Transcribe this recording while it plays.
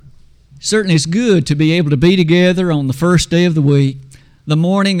Certainly it's good to be able to be together on the first day of the week, the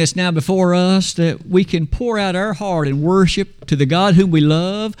morning that's now before us, that we can pour out our heart in worship to the God whom we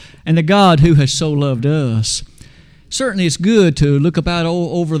love and the God who has so loved us. Certainly it's good to look about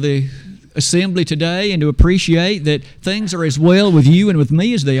over the assembly today and to appreciate that things are as well with you and with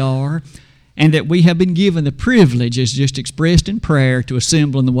me as they are, and that we have been given the privilege, as just expressed in prayer, to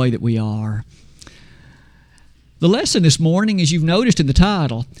assemble in the way that we are. The lesson this morning, as you've noticed in the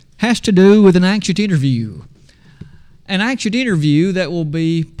title, has to do with an anxious interview. An anxious interview that will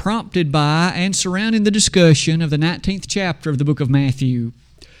be prompted by and surrounding the discussion of the 19th chapter of the book of Matthew.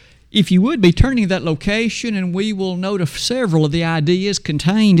 If you would be turning to that location, and we will note several of the ideas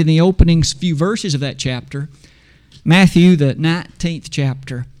contained in the opening few verses of that chapter. Matthew, the 19th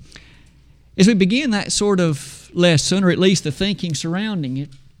chapter. As we begin that sort of lesson, or at least the thinking surrounding it,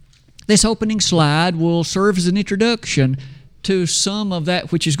 this opening slide will serve as an introduction to some of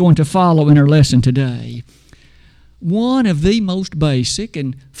that which is going to follow in our lesson today. One of the most basic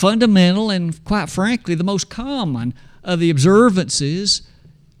and fundamental and, quite frankly, the most common of the observances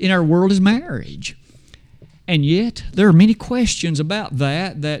in our world is marriage. And yet, there are many questions about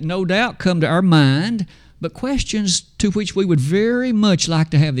that no doubt come to our mind, but questions to which we would very much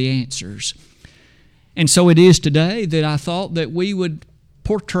like to have the answers. And so it is today that I thought that we would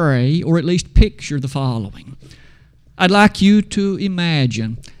portray, or at least picture, the following. I'd like you to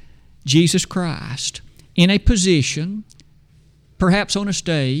imagine Jesus Christ in a position, perhaps on a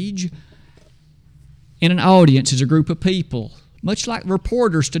stage, in an audience as a group of people, much like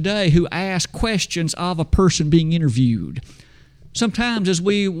reporters today who ask questions of a person being interviewed. Sometimes as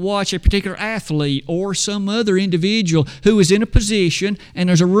we watch a particular athlete or some other individual who is in a position and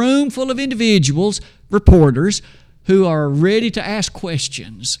there's a room full of individuals, reporters, who are ready to ask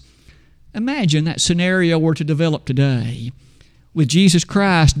questions. Imagine that scenario were to develop today, with Jesus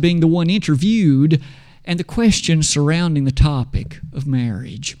Christ being the one interviewed and the questions surrounding the topic of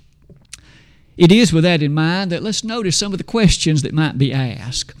marriage. It is with that in mind that let's notice some of the questions that might be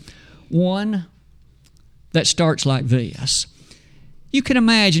asked. One that starts like this. You can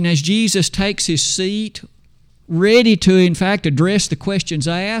imagine as Jesus takes his seat, ready to in fact address the questions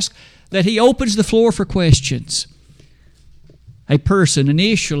asked, that he opens the floor for questions. A person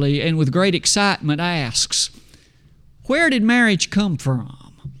initially and with great excitement asks, "Where did marriage come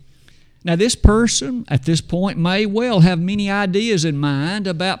from?" Now this person at this point may well have many ideas in mind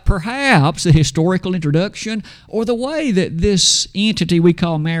about perhaps the historical introduction or the way that this entity we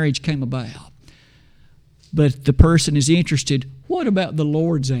call marriage came about. But the person is interested, what about the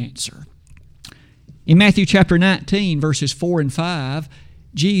Lord's answer? In Matthew chapter 19, verses 4 and 5,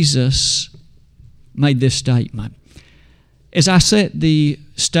 Jesus made this statement. As I set the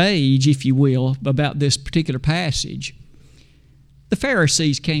stage, if you will, about this particular passage, the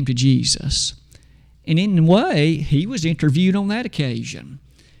Pharisees came to Jesus, and in a way, he was interviewed on that occasion.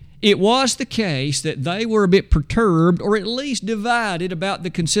 It was the case that they were a bit perturbed, or at least divided, about the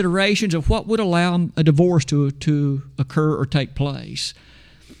considerations of what would allow a divorce to occur or take place.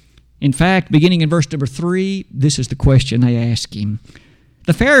 In fact, beginning in verse number 3, this is the question they asked him.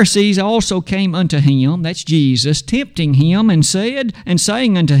 The Pharisees also came unto him, that's Jesus, tempting him, and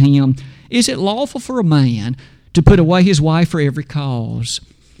saying unto him, Is it lawful for a man to put away his wife for every cause?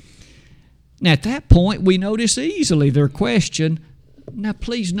 Now at that point, we notice easily their question. Now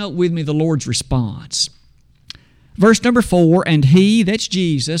please note with me the Lord's response. Verse number 4, And he, that's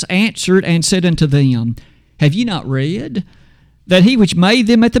Jesus, answered and said unto them, Have ye not read that he which made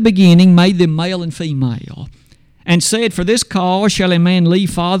them at the beginning made them male and female? And said, For this cause shall a man leave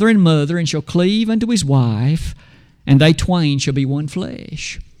father and mother, and shall cleave unto his wife, and they twain shall be one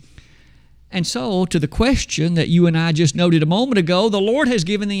flesh. And so, to the question that you and I just noted a moment ago, the Lord has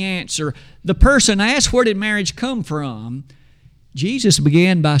given the answer. The person asked, Where did marriage come from? Jesus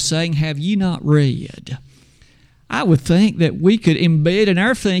began by saying, Have ye not read? I would think that we could embed in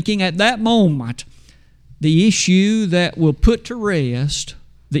our thinking at that moment the issue that will put to rest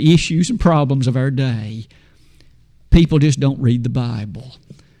the issues and problems of our day. People just don't read the Bible.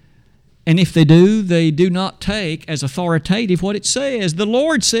 And if they do not take as authoritative what it says. The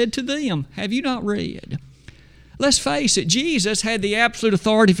Lord said to them, Have you not read? Let's face it, Jesus had the absolute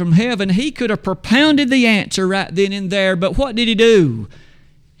authority from heaven. He could have propounded the answer right then and there, but what did he do?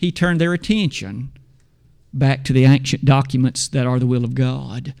 He turned their attention back to the ancient documents that are the will of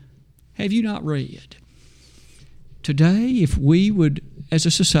God. Have you not read? Today, if we would, as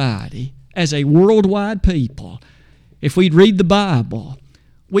a society, as a worldwide people, if we'd read the Bible,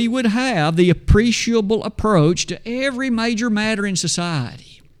 we would have the appreciable approach to every major matter in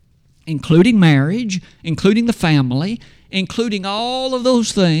society, including marriage, including the family, including all of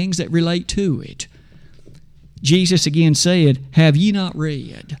those things that relate to it. Jesus again said, "Have ye not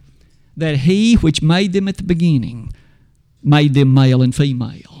read that he which made them at the beginning made them male and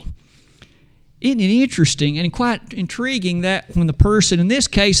female?" Isn't it interesting and quite intriguing that when the person in this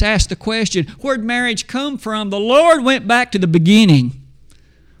case asked the question, where'd marriage come from? The Lord went back to the beginning,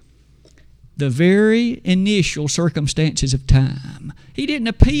 the very initial circumstances of time. He didn't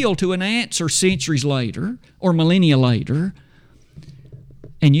appeal to an answer centuries later or millennia later.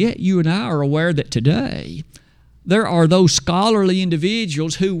 And yet you and I are aware that today there are those scholarly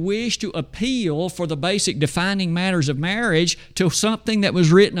individuals who wish to appeal for the basic defining matters of marriage to something that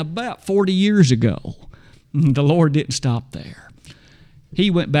was written about 40 years ago. The Lord didn't stop there. He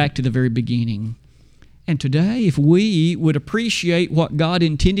went back to the very beginning. And today, if we would appreciate what God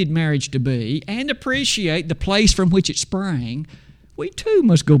intended marriage to be and appreciate the place from which it sprang, we too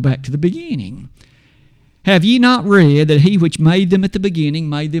must go back to the beginning. Have ye not read that he which made them at the beginning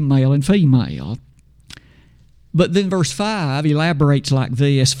made them male and female? But then verse 5 elaborates like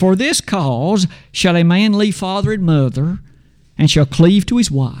this, "For this cause shall a man leave father and mother, and shall cleave to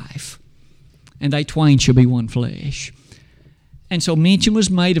his wife, and they twain shall be one flesh." And so mention was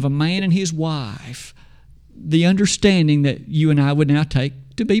made of a man and his wife, the understanding that you and I would now take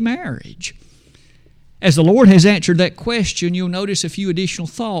to be marriage. As the Lord has answered that question, you'll notice a few additional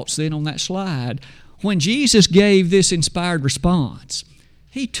thoughts then on that slide. When Jesus gave this inspired response,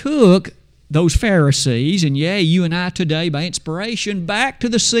 He took those Pharisees, and yea, you and I today by inspiration, back to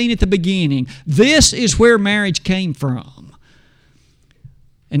the scene at the beginning. This is where marriage came from.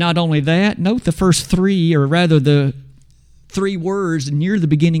 And not only that, note the first three, or rather the three words near the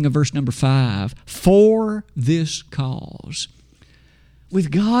beginning of verse number 5. For this cause.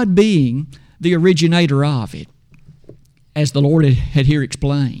 With God being the originator of it, as the Lord had here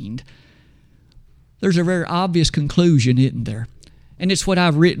explained, there's a very obvious conclusion, isn't there? And it's what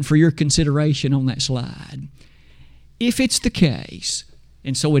I've written for your consideration on that slide. If it's the case,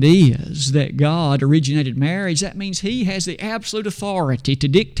 and so it is, that God originated marriage, that means He has the absolute authority to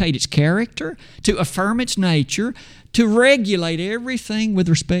dictate its character, to affirm its nature, to regulate everything with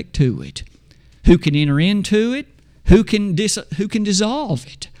respect to it. Who can enter into it? Who can dissolve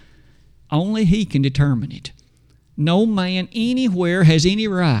it? Only He can determine it. No man anywhere has any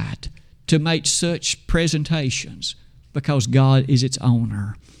right to make such presentations, because God is its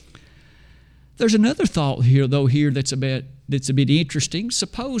owner. There's another thought here that's a bit interesting.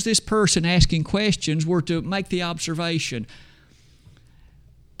 Suppose this person asking questions were to make the observation,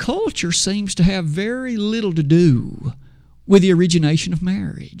 culture seems to have very little to do with the origination of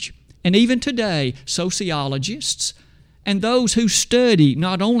marriage. And even today, sociologists and those who study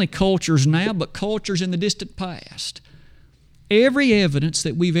not only cultures now, but cultures in the distant past, every evidence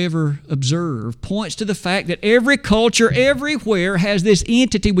that we've ever observed points to the fact that every culture everywhere has this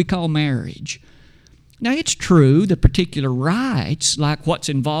entity we call marriage. Now, it's true the particular rites, like what's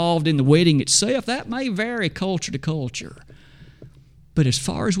involved in the wedding itself, that may vary culture to culture. But as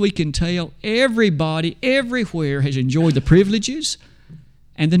far as we can tell, everybody everywhere has enjoyed the privileges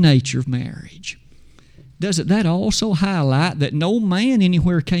and the nature of marriage. Doesn't that also highlight that no man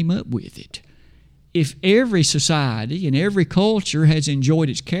anywhere came up with it? If every society and every culture has enjoyed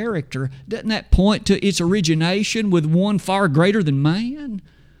its character, doesn't that point to its origination with one far greater than man?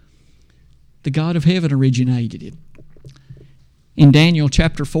 The God of heaven originated it. In Daniel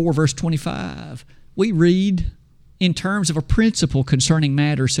chapter 4, verse 25, we read in terms of a principle concerning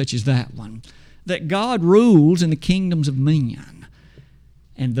matters such as that one, that God rules in the kingdoms of men.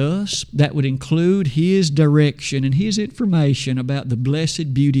 And thus, that would include His direction and His information about the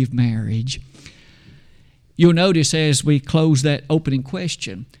blessed beauty of marriage. You'll notice as we close that opening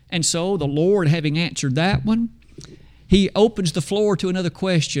question, and so the Lord, having answered that one, He opens the floor to another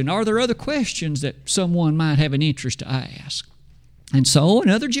question. Are there other questions that someone might have an interest to ask? And so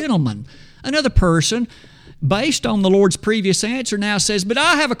another gentleman, another person, based on the Lord's previous answer, now says, but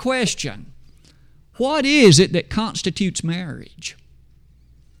I have a question. What is it that constitutes marriage?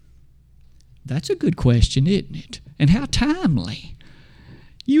 That's a good question, isn't it? And how timely.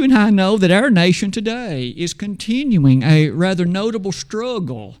 You and I know that our nation today is continuing a rather notable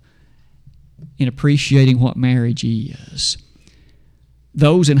struggle in appreciating what marriage is.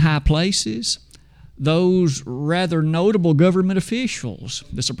 Those in high places, those rather notable government officials,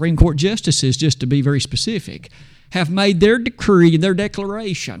 the Supreme Court justices, just to be very specific, have made their decree, their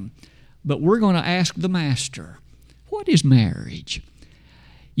declaration. But we're going to ask the Master, what is marriage?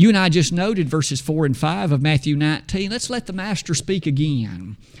 You and I just noted verses 4 and 5 of Matthew 19. Let's let the Master speak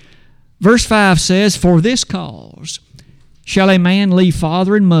again. Verse 5 says, for this cause shall a man leave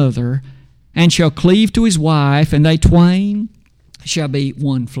father and mother, and shall cleave to his wife, and they twain shall be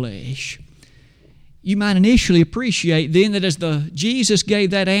one flesh. You might initially appreciate then that as Jesus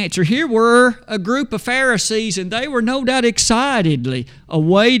gave that answer, here were a group of Pharisees, and they were no doubt excitedly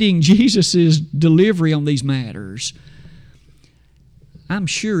awaiting Jesus' delivery on these matters. I'm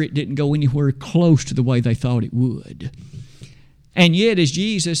sure it didn't go anywhere close to the way they thought it would. And yet, as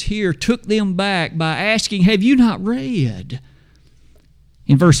Jesus here took them back by asking, have you not read?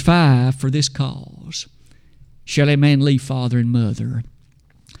 In verse 5, for this cause shall a man leave father and mother.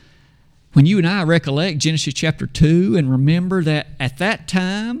 When you and I recollect Genesis chapter 2 and remember that at that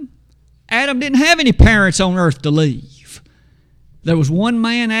time, Adam didn't have any parents on earth to leave. There was one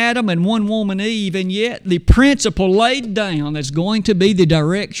man, Adam, and one woman, Eve, and yet the principle laid down that's going to be the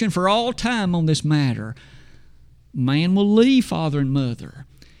direction for all time on this matter. Man will leave father and mother.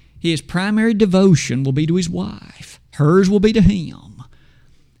 His primary devotion will be to his wife. Hers will be to him.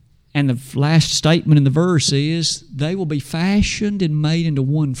 And the last statement in the verse is, they will be fashioned and made into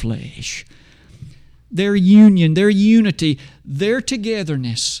one flesh. Their union, their unity, their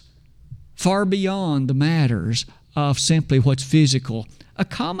togetherness, far beyond the matters of simply what's physical. A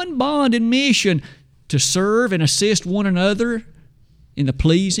common bond and mission to serve and assist one another in the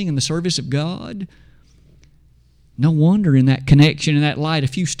pleasing and the service of God. No wonder in that connection, in that light, a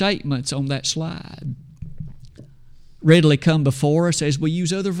few statements on that slide readily come before us as we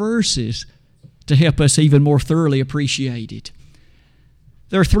use other verses to help us even more thoroughly appreciate it.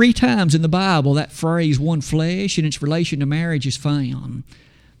 There are 3 times in the Bible that phrase, one flesh, in its relation to marriage is found.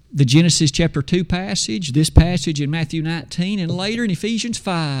 The Genesis chapter 2 passage, this passage in Matthew 19, and later in Ephesians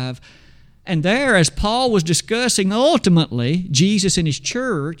 5. And there, as Paul was discussing ultimately Jesus and his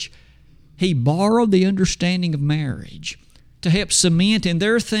church, he borrowed the understanding of marriage to help cement in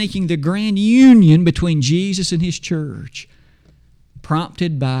their thinking the grand union between Jesus and his church,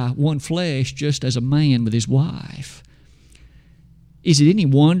 prompted by one flesh just as a man with his wife. Is it any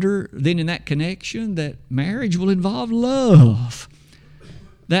wonder then in that connection that marriage will involve love?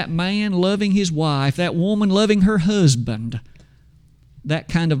 That man loving his wife, that woman loving her husband. That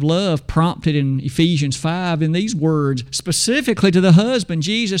kind of love prompted in Ephesians 5 in these words, specifically to the husband,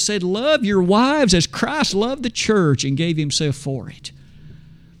 Jesus said, love your wives as Christ loved the church and gave himself for it.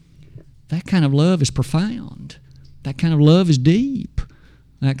 That kind of love is profound. That kind of love is deep.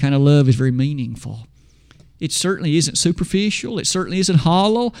 That kind of love is very meaningful. It certainly isn't superficial. It certainly isn't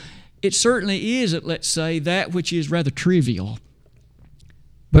hollow. It certainly isn't, let's say, that which is rather trivial.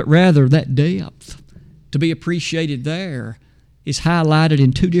 But rather that depth to be appreciated there is highlighted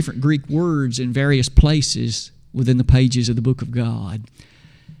in 2 different Greek words in various places within the pages of the book of God.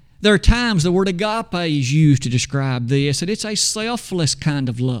 There are times the word agape is used to describe this, and it's a selfless kind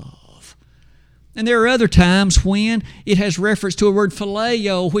of love. And there are other times when it has reference to a word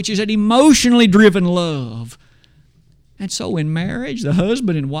phileo, which is an emotionally driven love. And so in marriage, the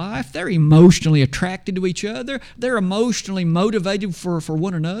husband and wife, they're emotionally attracted to each other. They're emotionally motivated for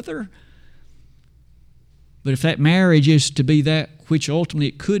one another. But if that marriage is to be that which ultimately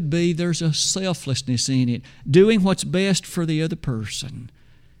it could be, there's a selflessness in it, doing what's best for the other person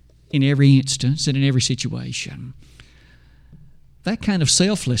in every instance and in every situation. That kind of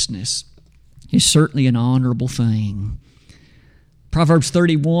selflessness is certainly an honorable thing. Proverbs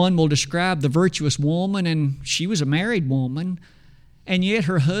 31 will describe the virtuous woman, and she was a married woman, and yet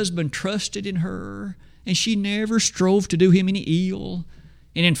her husband trusted in her, and she never strove to do him any ill.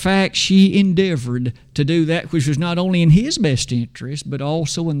 And in fact, she endeavored to do that which was not only in his best interest, but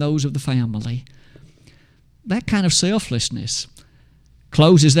also in those of the family. That kind of selflessness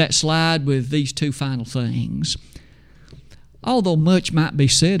closes that slide with these 2 final things. Although much might be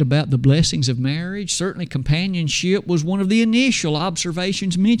said about the blessings of marriage, certainly companionship was one of the initial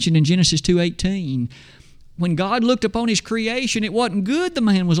observations mentioned in Genesis 2:18. When God looked upon his creation, it wasn't good the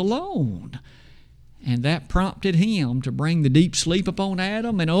man was alone. And that prompted him to bring the deep sleep upon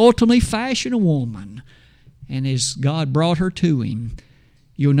Adam and ultimately fashion a woman. And as God brought her to him,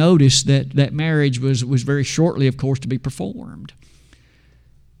 you'll notice that that marriage was very shortly, of course, to be performed.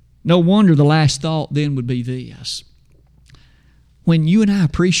 No wonder the last thought then would be this. When you and I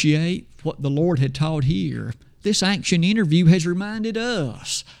appreciate what the Lord had taught here, this action interview has reminded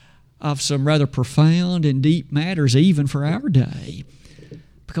us of some rather profound and deep matters even for our day.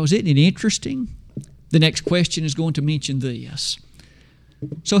 Because isn't it interesting? The next question is going to mention this.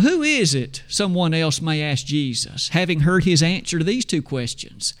 So who is it, someone else may ask Jesus, having heard his answer to these 2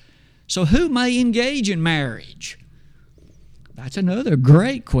 questions? So who may engage in marriage? That's another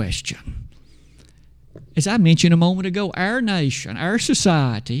great question. As I mentioned a moment ago, our nation, our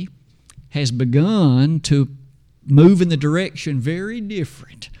society has begun to move in the direction very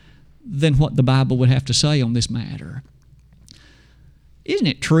different than what the Bible would have to say on this matter. Isn't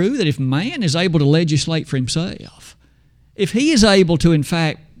it true that if man is able to legislate for himself, if he is able to, in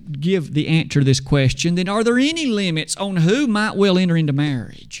fact, give the answer to this question, then are there any limits on who might well enter into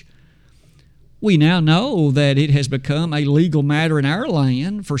marriage? We now know that it has become a legal matter in our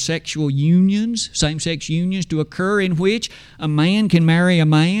land for sexual unions, same-sex unions, to occur in which a man can marry a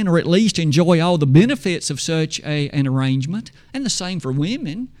man or at least enjoy all the benefits of such an arrangement, and the same for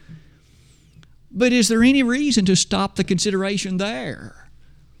women. But is there any reason to stop the consideration there?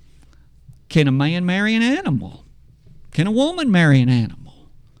 Can a man marry an animal? Can a woman marry an animal?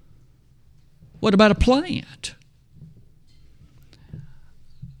 What about a plant?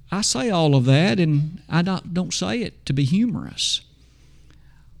 I say all of that, and I don't say it to be humorous.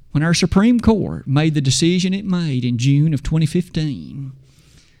 When our Supreme Court made the decision it made in June of 2015,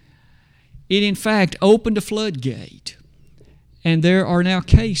 it in fact opened a floodgate. And there are now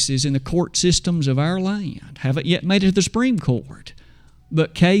cases in the court systems of our land, haven't yet made it to the Supreme Court,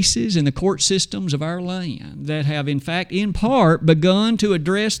 but cases in the court systems of our land that have in fact in part begun to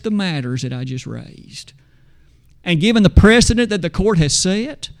address the matters that I just raised. And given the precedent that the court has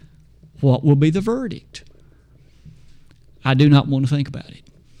set, what will be the verdict? I do not want to think about it.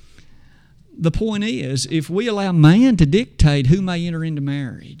 The point is, if we allow man to dictate who may enter into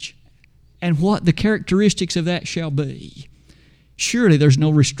marriage and what the characteristics of that shall be, surely there's no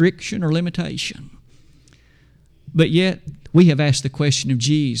restriction or limitation. But yet, we have asked the question of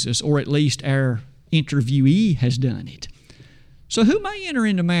Jesus, or at least our interviewee has done it. So who may enter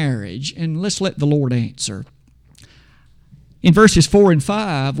into marriage? And let's let the Lord answer. In verses 4 and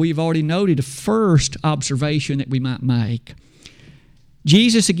 5, we've already noted a first observation that we might make.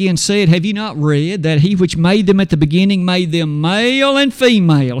 Jesus again said, "Have you not read that he which made them at the beginning made them male and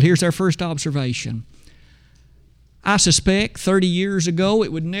female?" Here's our first observation. I suspect 30 years ago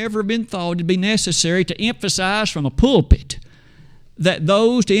it would never have been thought to be necessary to emphasize from a pulpit that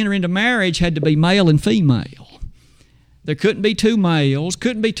those to enter into marriage had to be male and female. There couldn't be two males,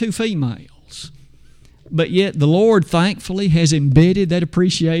 couldn't be two females. But yet the Lord thankfully has embedded that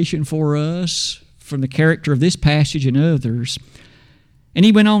appreciation for us from the character of this passage and others. And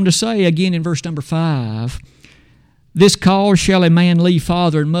he went on to say again in verse number 5, "This cause shall a man leave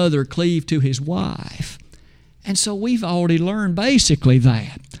father and mother, cleave to his wife." And so we've already learned basically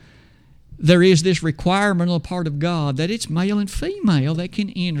that there is this requirement on the part of God that it's male and female that can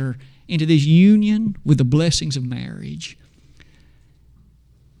enter into this union with the blessings of marriage.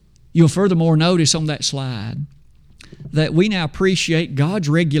 You'll furthermore notice on that slide that we now appreciate God's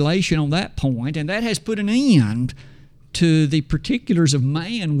regulation on that point, and that has put an end to the particulars of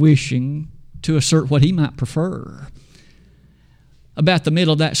man wishing to assert what he might prefer. About the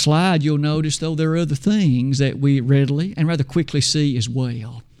middle of that slide, you'll notice, though, there are other things that we readily and rather quickly see as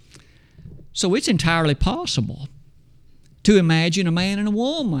well. So it's entirely possible to imagine a man and a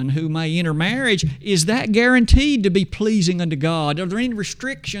woman who may enter marriage. Is that guaranteed to be pleasing unto God? Are there any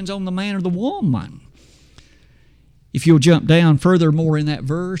restrictions on the man or the woman? If you'll jump down furthermore in that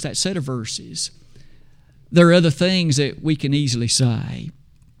verse, that set of verses, there are other things that we can easily say.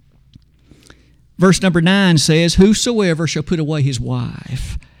 Verse number 9 says, "Whosoever shall put away his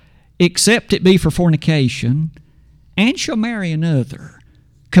wife, except it be for fornication, and shall marry another,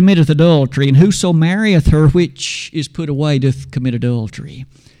 committeth adultery, and whoso marrieth her which is put away doth commit adultery."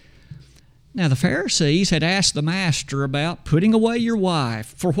 Now the Pharisees had asked the Master about putting away your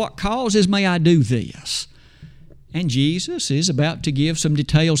wife. For what causes may I do this? And Jesus is about to give some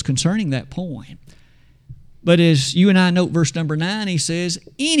details concerning that point. But as you and I note verse number 9, he says,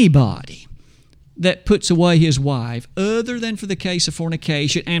 anybody that puts away his wife other than for the case of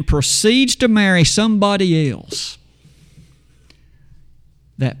fornication and proceeds to marry somebody else,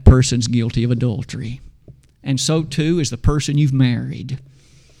 that person's guilty of adultery. And so too is the person you've married.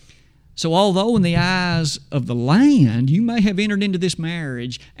 So although in the eyes of the land you may have entered into this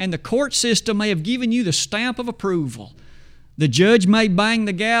marriage and the court system may have given you the stamp of approval, the judge may bang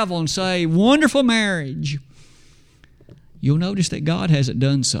the gavel and say, "Wonderful marriage," you'll notice that God hasn't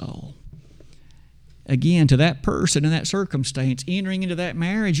done so. Again, to that person in that circumstance, entering into that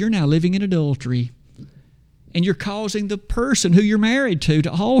marriage, you're now living in adultery. And you're causing the person who you're married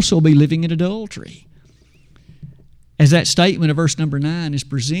to also be living in adultery. As that statement of verse number 9 is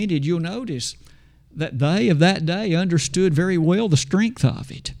presented, you'll notice that they of that day understood very well the strength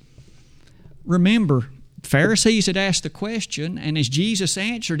of it. Remember, Pharisees had asked the question, and as Jesus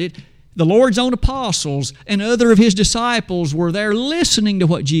answered it, the Lord's own apostles and other of his disciples were there listening to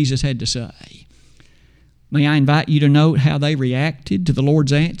what Jesus had to say. May I invite you to note how they reacted to the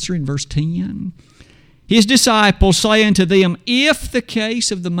Lord's answer in verse 10? His disciples say unto them, If the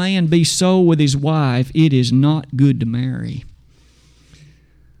case of the man be so with his wife, it is not good to marry.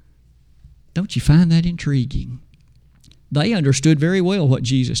 Don't you find that intriguing? They understood very well what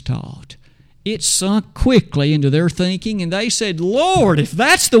Jesus taught. It sunk quickly into their thinking, and they said, Lord, if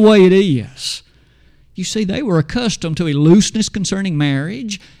that's the way it is. You see, they were accustomed to a looseness concerning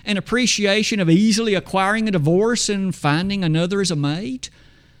marriage, an appreciation of easily acquiring a divorce and finding another as a mate.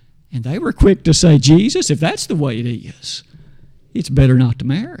 And they were quick to say, Jesus, if that's the way it is, it's better not to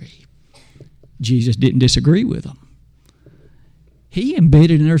marry. Jesus didn't disagree with them. He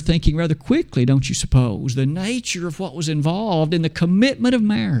embedded in their thinking rather quickly, don't you suppose, the nature of what was involved in the commitment of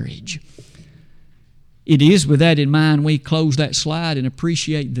marriage. It is with that in mind we close that slide and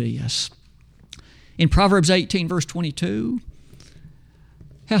appreciate this. In Proverbs 18, verse 22,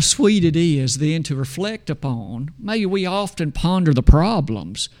 how sweet it is then to reflect upon. Maybe we often ponder the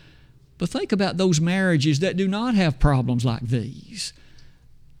problems, but think about those marriages that do not have problems like these,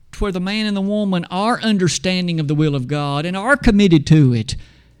 where the man and the woman are understanding of the will of God and are committed to it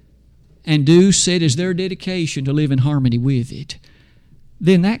and do set as their dedication to live in harmony with it.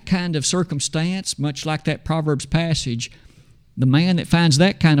 Then that kind of circumstance, much like that Proverbs passage, the man that finds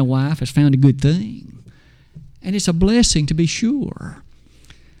that kind of wife has found a good thing. And it's a blessing to be sure.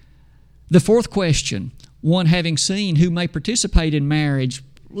 The fourth question, one having seen who may participate in marriage,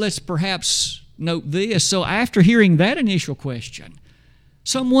 let's perhaps note this. So after hearing that initial question,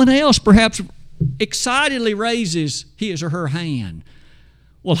 someone else perhaps excitedly raises his or her hand.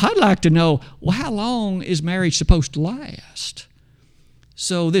 Well, I'd like to know, well, how long is marriage supposed to last?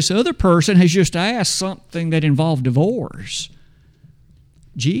 So this other person has just asked something that involved divorce.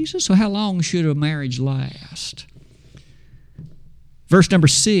 Jesus, so how long should a marriage last? Verse number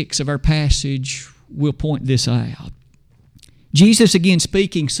 6 of our passage will point this out. Jesus again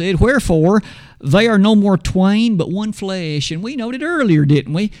speaking said, Wherefore they are no more twain, but one flesh. And we noted earlier,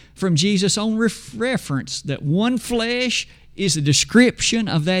 didn't we, from Jesus' own reference, that one flesh is the description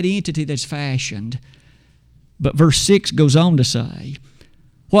of that entity that's fashioned. But verse 6 goes on to say,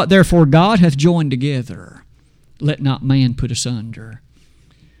 What therefore God hath joined together, let not man put asunder.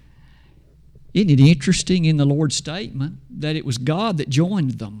 Isn't it interesting in the Lord's statement that it was God that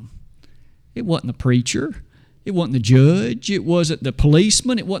joined them? It wasn't the preacher. It wasn't the judge. It wasn't the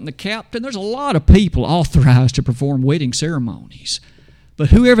policeman. It wasn't the captain. There's a lot of people authorized to perform wedding ceremonies. But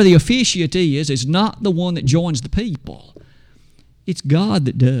whoever the officiant is not the one that joins the people. It's God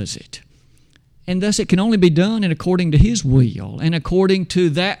that does it. And thus it can only be done in according to His will and according to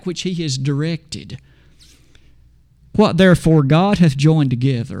that which He has directed. What therefore God hath joined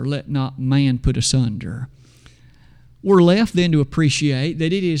together, let not man put asunder. We're left then to appreciate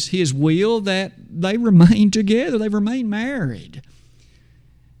that it is His will that they remain together, they remain married.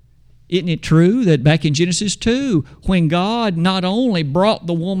 Isn't it true that back in Genesis 2, when God not only brought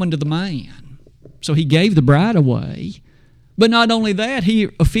the woman to the man, so He gave the bride away, but not only that, He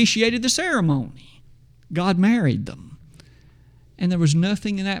officiated the ceremony. God married them. And there was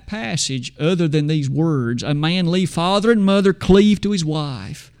nothing in that passage other than these words, a man leave father and mother, cleave to his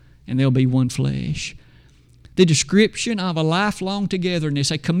wife, and they'll be one flesh. The description of a lifelong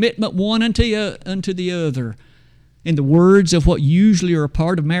togetherness, a commitment one unto the other, in the words of what usually are a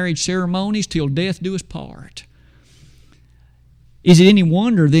part of marriage ceremonies, till death do us part. Is it any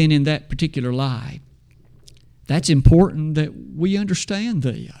wonder then in that particular light? That's important that we understand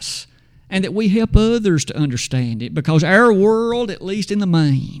this and that we help others to understand it, because our world, at least in the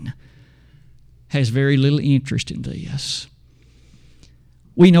main, has very little interest in this.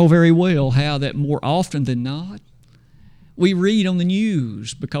 We know very well how that more often than not, we read on the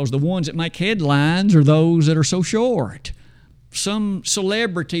news, because the ones that make headlines are those that are so short. Some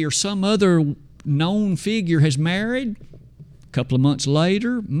celebrity or some other known figure has married, a couple of months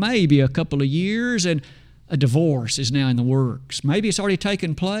later, maybe a couple of years, and a divorce is now in the works. Maybe it's already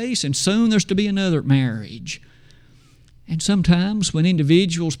taken place, and soon there's to be another marriage. And sometimes when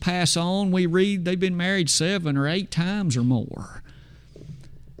individuals pass on, we read they've been married 7 or 8 times or more.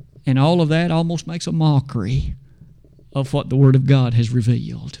 And all of that almost makes a mockery of what the Word of God has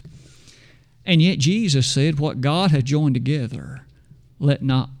revealed. And yet Jesus said, what God hath joined together, let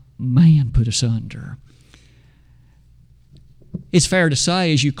not man put asunder. It's fair to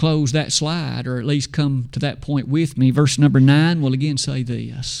say, as you close that slide, or at least come to that point with me, verse number 9 will again say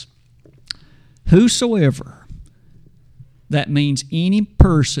this. Whosoever, that means any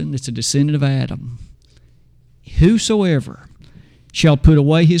person that's a descendant of Adam, whosoever shall put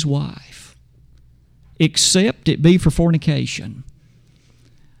away his wife, except it be for fornication.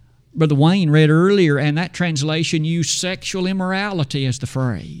 Brother Wayne read earlier, and that translation used sexual immorality as the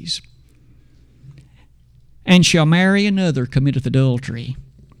phrase. and shall marry another committeth adultery.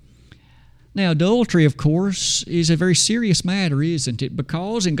 Now, adultery, of course, is a very serious matter, isn't it?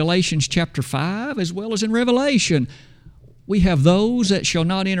 Because in Galatians chapter 5, as well as in Revelation, we have those that shall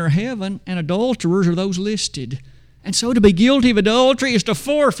not enter heaven, and adulterers are those listed. And so to be guilty of adultery is to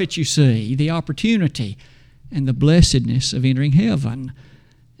forfeit, you see, the opportunity and the blessedness of entering heaven.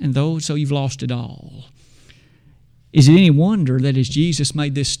 And so you've lost it all. Is it any wonder that as Jesus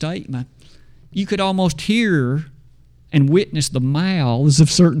made this statement, you could almost hear and witness the mouths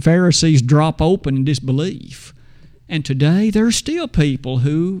of certain Pharisees drop open in disbelief. And today there are still people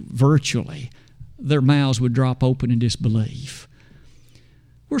who virtually their mouths would drop open in disbelief.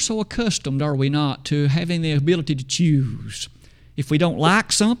 We're so accustomed, are we not, to having the ability to choose. If we don't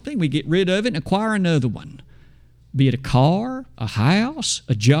like something, we get rid of it and acquire another one. Be it a car, a house,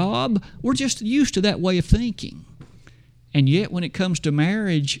 a job, we're just used to that way of thinking. And yet when it comes to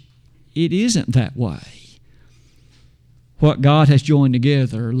marriage, it isn't that way. What God has joined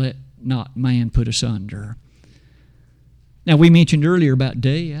together, let not man put asunder. Now, we mentioned earlier about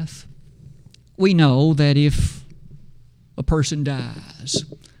death. We know that if a person dies,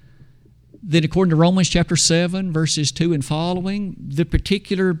 then according to Romans chapter 7, verses 2 and following, the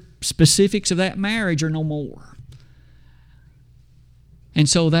particular specifics of that marriage are no more. And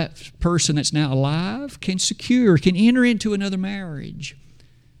so that person that's now alive can enter into another marriage.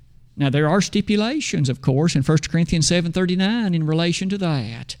 Now, there are stipulations, of course, in 1 Corinthians 7:39 in relation to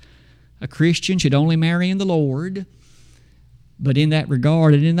that. A Christian should only marry in the Lord, but in that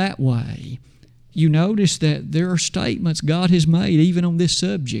regard and in that way, you notice that there are statements God has made even on this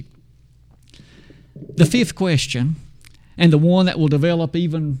subject. The fifth question, and the one that will develop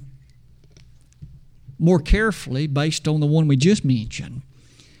even more carefully based on the one we just mentioned.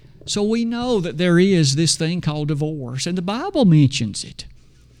 So we know that there is this thing called divorce, and the Bible mentions it.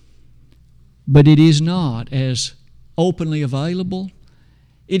 But it is not as openly available.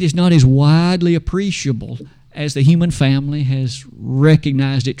 It is not as widely appreciable as the human family has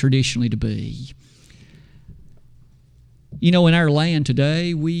recognized it traditionally to be. You know, in our land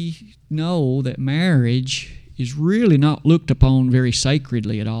today, we know that marriage is really not looked upon very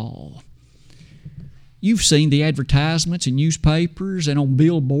sacredly at all. You've seen the advertisements in newspapers and on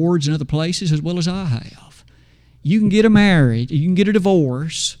billboards and other places as well as I have. You can get a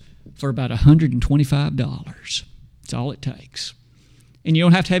divorce for about $125. That's all it takes. And you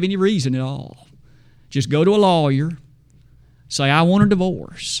don't have to have any reason at all. Just go to a lawyer, say, I want a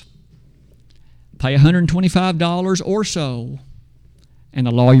divorce. Pay $125 or so, and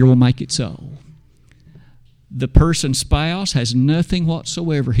the lawyer will make it so. The person's spouse has nothing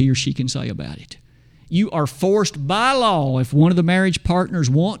whatsoever he or she can say about it. You are forced by law, if one of the marriage partners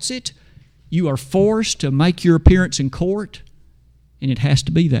wants it, you are forced to make your appearance in court, and it has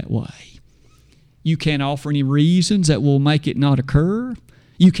to be that way. You can't offer any reasons that will make it not occur.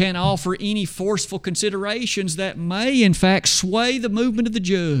 You can't offer any forceful considerations that may, in fact, sway the movement of the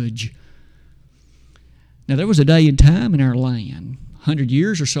judge. Now, there was a day and time in our land, 100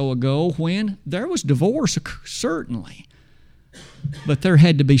 years or so ago, when there was divorce, certainly. But there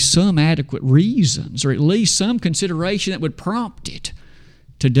had to be some adequate reasons, or at least some consideration that would prompt it.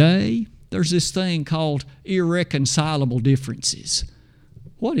 Today, there's this thing called irreconcilable differences.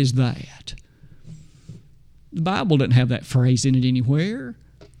 What is that? The Bible doesn't have that phrase in it anywhere.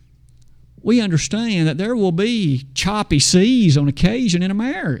 We understand that there will be choppy seas on occasion in a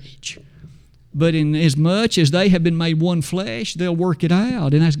marriage. But in as much as they have been made one flesh, they'll work it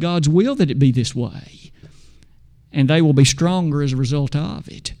out. And that's God's will that it be this way. And they will be stronger as a result of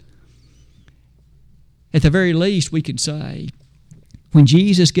it. At the very least, we could say, when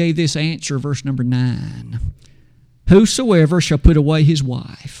Jesus gave this answer, verse number 9, whosoever shall put away his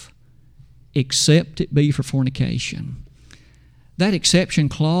wife, except it be for fornication. That exception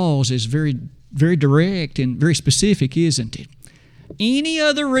clause is very, very direct and very specific, isn't it? Any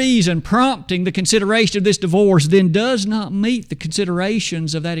other reason prompting the consideration of this divorce then does not meet the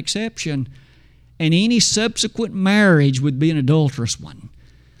considerations of that exception, and any subsequent marriage would be an adulterous one.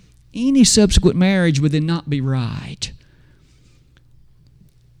 Any subsequent marriage would then not be right.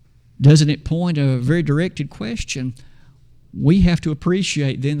 Doesn't it point a very directed question? We have to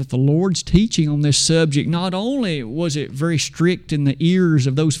appreciate then that the Lord's teaching on this subject, not only was it very strict in the ears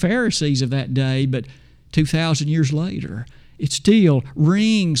of those Pharisees of that day, but 2,000 years later, it still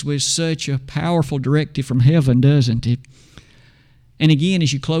rings with such a powerful directive from heaven, doesn't it? And again,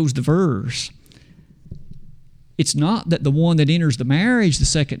 as you close the verse, it's not that the one that enters the marriage the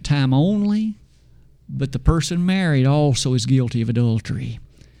second time only, but the person married also is guilty of adultery.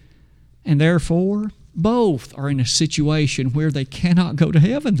 And therefore, both are in a situation where they cannot go to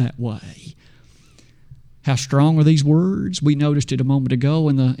heaven that way. How strong are these words? We noticed it a moment ago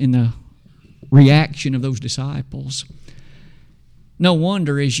in the reaction of those disciples. No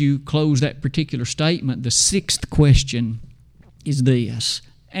wonder as you close that particular statement, the sixth question is this.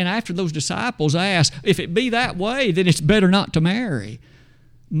 And after those disciples asked, if it be that way, then it's better not to marry.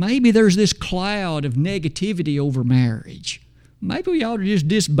 Maybe there's this cloud of negativity over marriage. Maybe we ought to just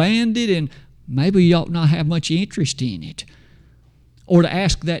disband it, and maybe we ought not have much interest in it. Or to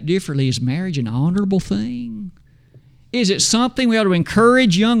ask that differently, is marriage an honorable thing? Is it something we ought to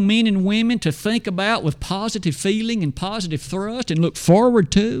encourage young men and women to think about with positive feeling and positive thrust and look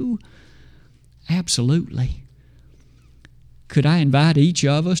forward to? Absolutely. Could I invite each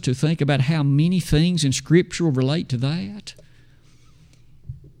of us to think about how many things in Scripture will relate to that?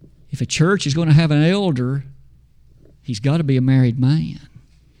 If a church is going to have an elder, he's got to be a married man.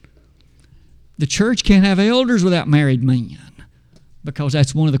 The church can't have elders without married men, because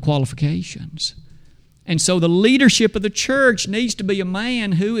that's one of the qualifications. And so the leadership of the church needs to be a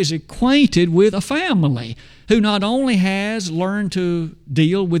man who is acquainted with a family, who not only has learned to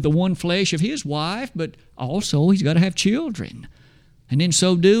deal with the one flesh of his wife, but also he's got to have children. And in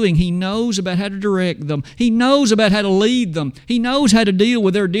so doing, he knows about how to direct them. He knows about how to lead them. He knows how to deal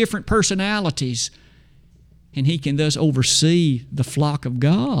with their different personalities. And he can thus oversee the flock of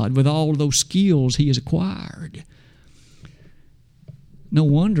God with all those skills he has acquired. No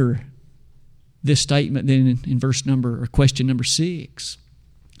wonder this statement then in question number 6.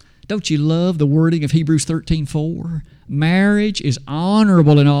 Don't you love the wording of Hebrews 13:4? Marriage is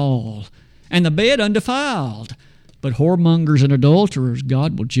honorable in all, and the bed undefiled, but whoremongers and adulterers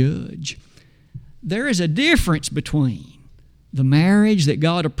God will judge. There is a difference between the marriage that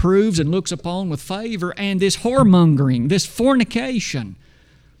God approves and looks upon with favor and this whoremongering, this fornication.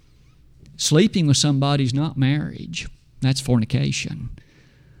 Sleeping with somebody is not marriage. That's fornication.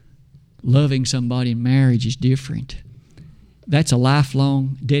 Loving somebody in marriage is different. That's a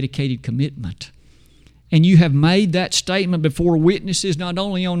lifelong, dedicated commitment. And you have made that statement before witnesses not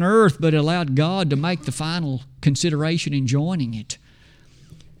only on earth, but allowed God to make the final consideration in joining it.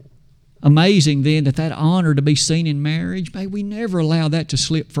 Amazing then that honor to be seen in marriage, may we never allow that to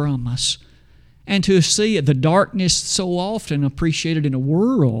slip from us. And to see the darkness so often appreciated in a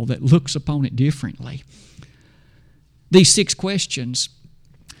world that looks upon it differently. These 6 questions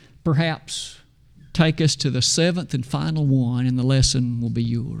perhaps take us to the 7th and final one, and the lesson will be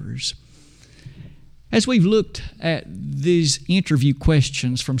yours. As we've looked at these interview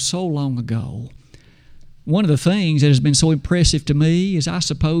questions from so long ago, one of the things that has been so impressive to me, as I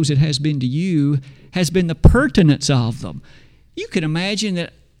suppose it has been to you, has been the pertinence of them. You can imagine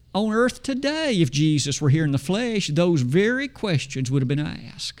that on earth today, if Jesus were here in the flesh, those very questions would have been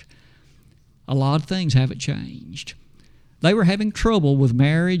asked. A lot of things haven't changed. They were having trouble with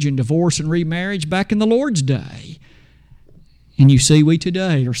marriage and divorce and remarriage back in the Lord's day. And you see, we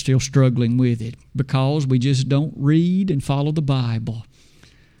today are still struggling with it because we just don't read and follow the Bible.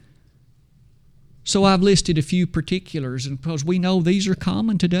 So I've listed a few particulars, and because we know these are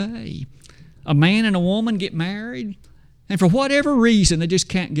common today. A man and a woman get married, and for whatever reason, they just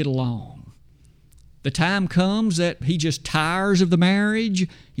can't get along. The time comes that he just tires of the marriage.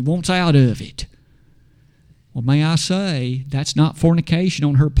 He wants out of it. Well, may I say, that's not fornication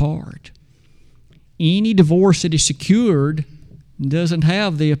on her part. Any divorce that is secured doesn't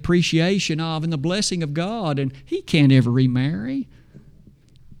have the appreciation of and the blessing of God, and he can't ever remarry.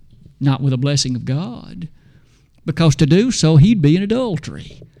 Not with the blessing of God. Because to do so, he'd be in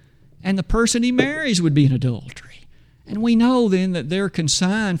adultery. And the person he marries would be in adultery. And we know then that they're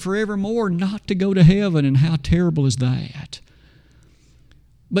consigned forevermore not to go to heaven, and how terrible is that?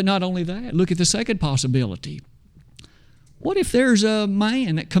 But not only that, look at the second possibility. What if there's a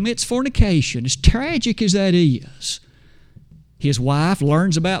man that commits fornication, as tragic as that is? His wife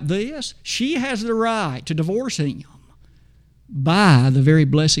learns about this. She has the right to divorce him by the very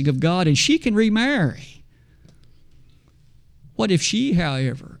blessing of God, and she can remarry. What if she,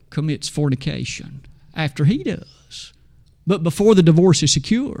 however, commits fornication after he does, but before the divorce is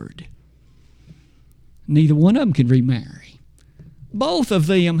secured? Neither one of them can remarry. Both of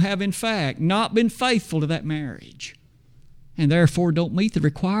them have, in fact, not been faithful to that marriage, and therefore don't meet the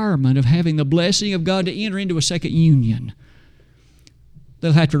requirement of having the blessing of God to enter into a second union.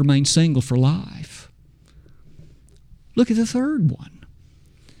 They'll have to remain single for life. Look at the third one.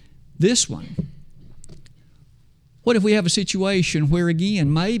 This one. What if we have a situation where,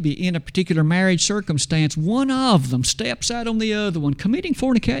 again, maybe in a particular marriage circumstance, one of them steps out on the other one, committing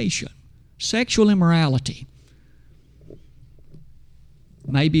fornication, sexual immorality.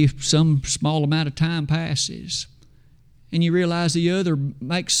 Maybe some small amount of time passes, and you realize the other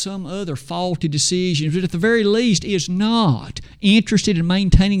makes some other faulty decision, but at the very least is not interested in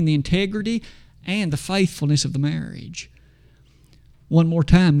maintaining the integrity and the faithfulness of the marriage. One more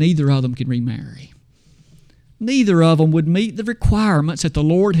time, neither of them can remarry. Neither of them would meet the requirements that the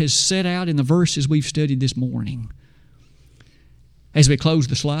Lord has set out in the verses we've studied this morning. As we close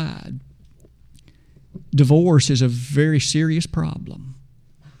the slide, divorce is a very serious problem.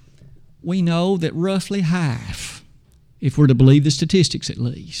 We know that roughly half, if we're to believe the statistics at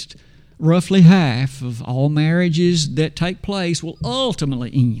least, roughly half of all marriages that take place will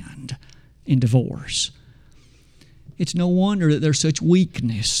ultimately end in divorce. It's no wonder that there's such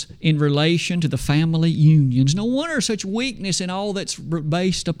weakness in relation to the family unions. No wonder there's such weakness in all that's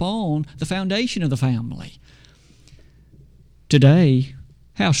based upon the foundation of the family. Today,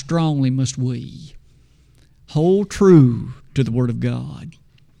 how strongly must we hold true to the Word of God?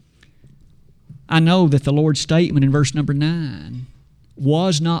 I know that the Lord's statement in verse number 9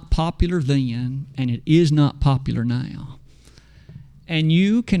 was not popular then, and it is not popular now. And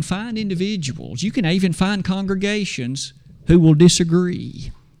you can find individuals, you can even find congregations who will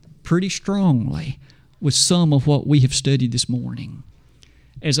disagree pretty strongly with some of what we have studied this morning,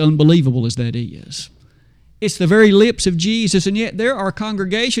 as unbelievable as that is. It's the very lips of Jesus, and yet there are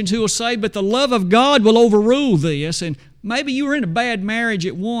congregations who will say, but the love of God will overrule this, and maybe you were in a bad marriage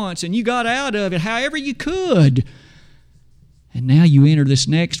at once, and you got out of it however you could, and now you enter this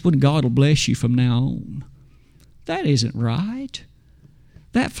next one, God will bless you from now on. That isn't right.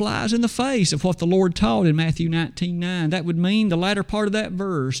 That flies in the face of what the Lord taught in Matthew 19:9. That would mean the latter part of that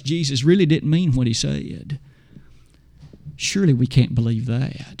verse, Jesus really didn't mean what He said. Surely we can't believe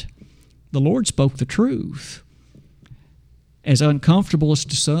that. The Lord spoke the truth. As uncomfortable as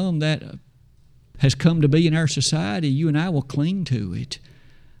to some that has come to be in our society, you and I will cling to it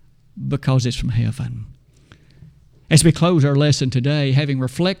because it's from heaven. As we close our lesson today, having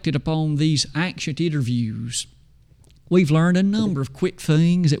reflected upon these ancient interviews, we've learned a number of quick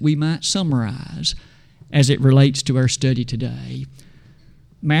things that we might summarize as it relates to our study today.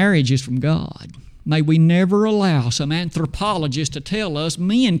 Marriage is from God. May we never allow some anthropologist to tell us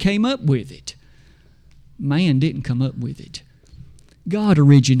men came up with it. Man didn't come up with it. God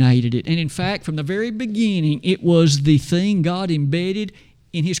originated it. And in fact, from the very beginning, it was the thing God embedded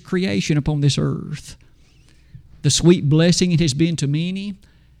in His creation upon this earth. The sweet blessing it has been to many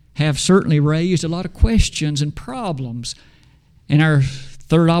have certainly raised a lot of questions and problems. And our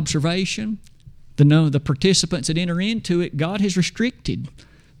third observation, the participants that enter into it, God has restricted.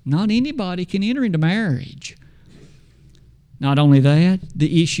 Not anybody can enter into marriage. Not only that,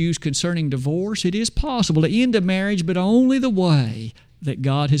 the issues concerning divorce, it is possible to end a marriage, but only the way that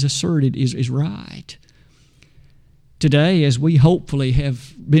God has asserted is right. Today, as we hopefully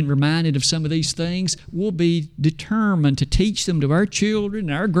have been reminded of some of these things, we'll be determined to teach them to our children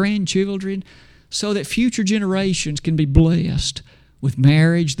and our grandchildren so that future generations can be blessed with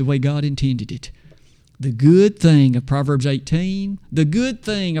marriage the way God intended it. The good thing of Proverbs 18, the good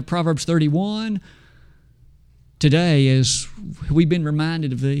thing of Proverbs 31. Today, as we've been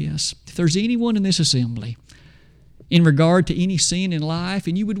reminded of this, if there's anyone in this assembly in regard to any sin in life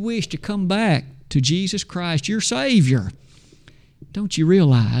and you would wish to come back to Jesus Christ, your Savior, don't you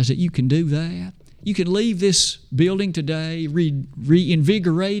realize that you can do that? You can leave this building today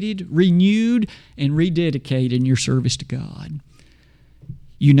reinvigorated, renewed, and rededicated in your service to God.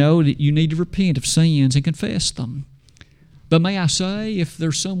 You know that you need to repent of sins and confess them. But may I say, if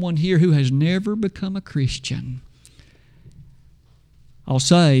there's someone here who has never become a Christian, I'll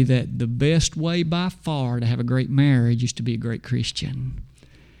say that the best way by far to have a great marriage is to be a great Christian.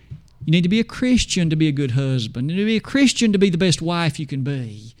 You need to be a Christian to be a good husband. You need to be a Christian to be the best wife you can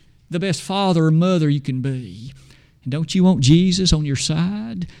be, the best father or mother you can be. And don't you want Jesus on your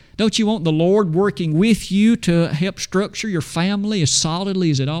side? Don't you want the Lord working with you to help structure your family as solidly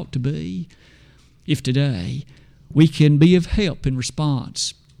as it ought to be? If today we can be of help in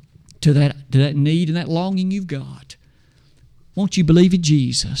response to that need and that longing you've got, won't you believe in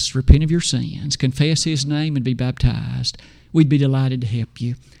Jesus, repent of your sins, confess His name, and be baptized? We'd be delighted to help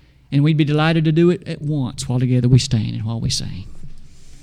you. And we'd be delighted to do it at once while together we stand and while we sing.